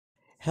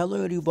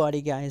Hello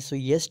everybody guys, so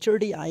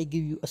yesterday I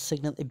give you a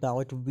signal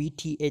about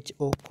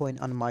VTHO coin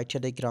on my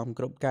telegram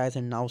group guys,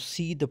 and now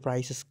see the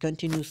prices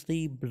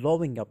continuously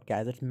blowing up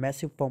guys. It's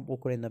massive pump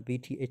occur in the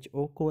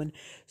VTHO coin.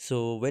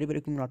 So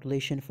very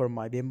congratulations for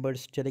my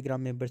members,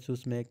 telegram members who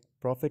make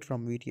profit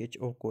from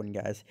VTHO coin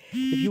guys.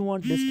 If you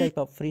want this type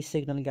of free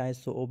signal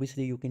guys, so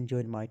obviously you can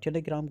join my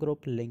telegram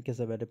group. Link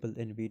is available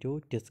in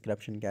video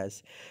description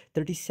guys.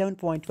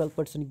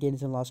 37.12%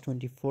 gains in last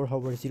 24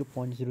 hours.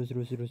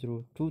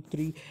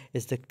 0.000023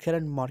 is the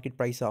current market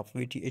price of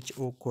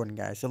VTHO coin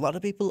guys. A lot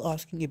of people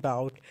asking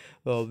about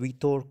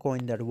Vthor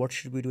coin, that what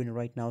should we do in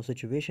right now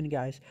situation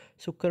guys.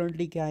 So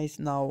currently guys,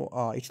 now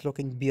it's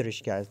looking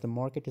bearish guys. The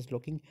market is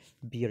looking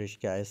bearish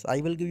guys.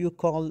 I will give you a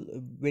call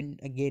when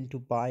again to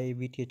buy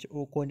VTHO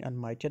coin on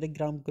my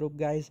telegram group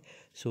guys.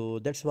 So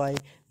that's why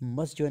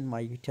must join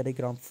my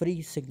telegram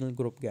free signal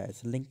group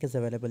guys. Link is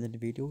available in the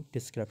video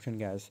description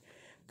guys.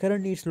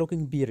 Currently it's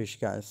looking bearish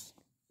guys.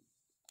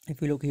 If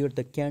you look here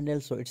the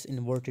candle, so it's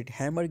inverted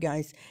hammer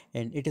guys,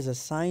 and it is a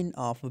sign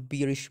of a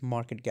bearish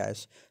market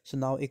guys. So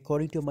now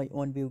according to my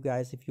own view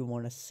guys, if you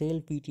want to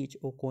sell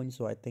VTHO coin,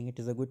 so I think it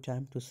is a good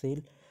time to sell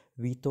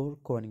Vthor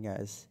coin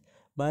guys.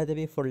 By the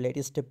way, for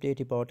latest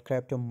update about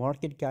crypto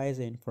market guys,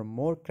 and for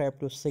more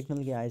crypto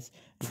signal guys,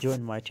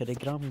 join my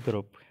telegram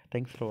group.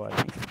 Thanks for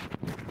watching.